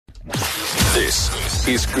This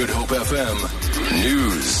is Good Hope FM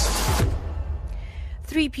News.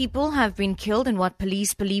 3 people have been killed in what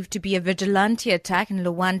police believe to be a vigilante attack in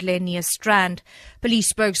Lwandle near Strand.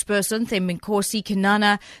 Police spokesperson Thembinkosi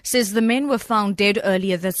Kinana says the men were found dead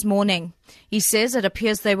earlier this morning. He says it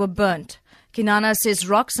appears they were burnt. Kinana says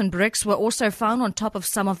rocks and bricks were also found on top of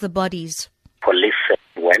some of the bodies. Police,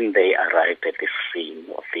 when they arrived at the scene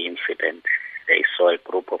of the incident, they saw a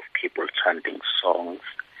group of people chanting songs.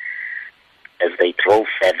 As they drove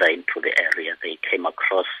further into the area, they came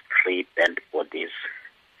across 3 burnt bodies.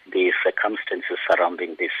 The circumstances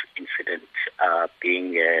surrounding this incident are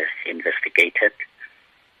being investigated.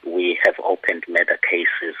 We have opened murder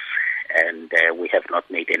cases and we have not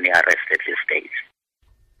made any arrests at this stage.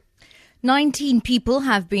 19 people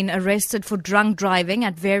have been arrested for drunk driving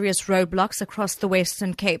at various roadblocks across the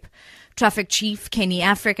Western Cape. Traffic Chief Kenny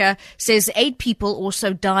Africa says 8 people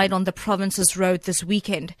also died on the province's road this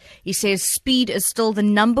weekend. He says speed is still the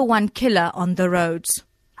 #1 killer on the roads.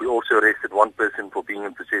 We also arrested 1 person for being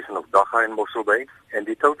in possession of dagga in Mossel Bay, and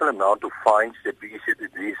the total amount of fines that we issued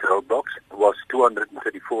at these roadblocks was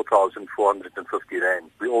 234,450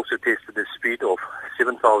 rand. We also tested the speed of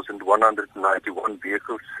 7,191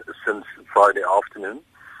 vehicles since Friday afternoon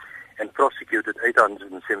and prosecuted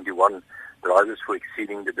 871 drivers for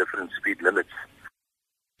exceeding the different speed limits.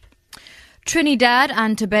 Trinidad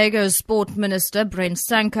and Tobago's Sport Minister Brent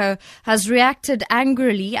Sanko has reacted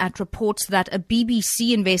angrily at reports that a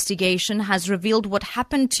BBC investigation has revealed what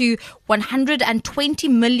happened to 120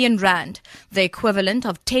 million rand, the equivalent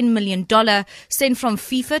of $10 million, sent from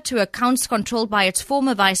FIFA to accounts controlled by its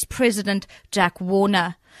former vice president, Jack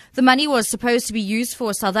Warner. The money was supposed to be used for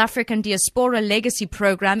a South African diaspora legacy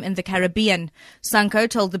program in the Caribbean. Sanko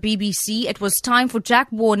told the BBC it was time for Jack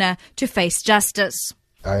Warner to face justice.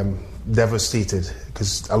 I am devastated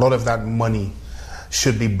because a lot of that money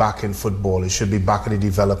should be back in football. It should be back in the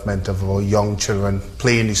development of our young children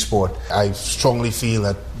playing the sport. I strongly feel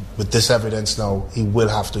that with this evidence now, he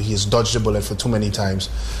has dodged the bullet for too many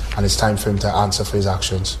times, and it's time for him to answer for his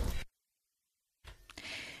actions.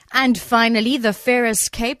 And finally, the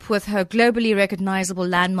fairest Cape, with her globally recognizable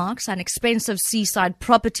landmarks and expensive seaside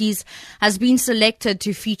properties, has been selected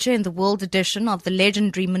to feature in the world edition of the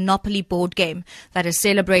legendary Monopoly board game that is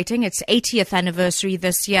celebrating its 80th anniversary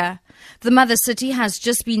this year. The mother city has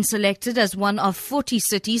just been selected as one of 40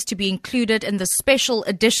 cities to be included in the special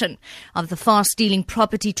edition of the fast-dealing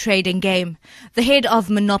property trading game. The head of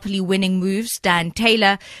Monopoly Winning Moves, Dan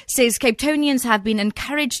Taylor, says Capetonians have been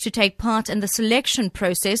encouraged to take part in the selection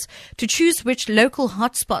process to choose which local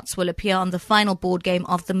hotspots will appear on the final board game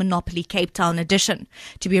of the Monopoly Cape Town edition,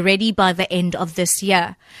 to be ready by the end of this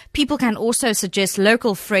year. People can also suggest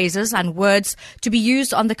local phrases and words to be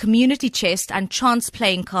used on the community chest and chance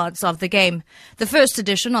playing cards of the game. The first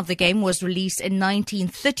edition of the game was released in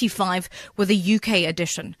 1935, with a UK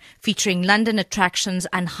edition featuring London attractions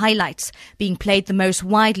and highlights being played the most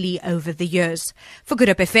widely over the years. For Good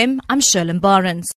Hope FM, I'm Shirley Barnes.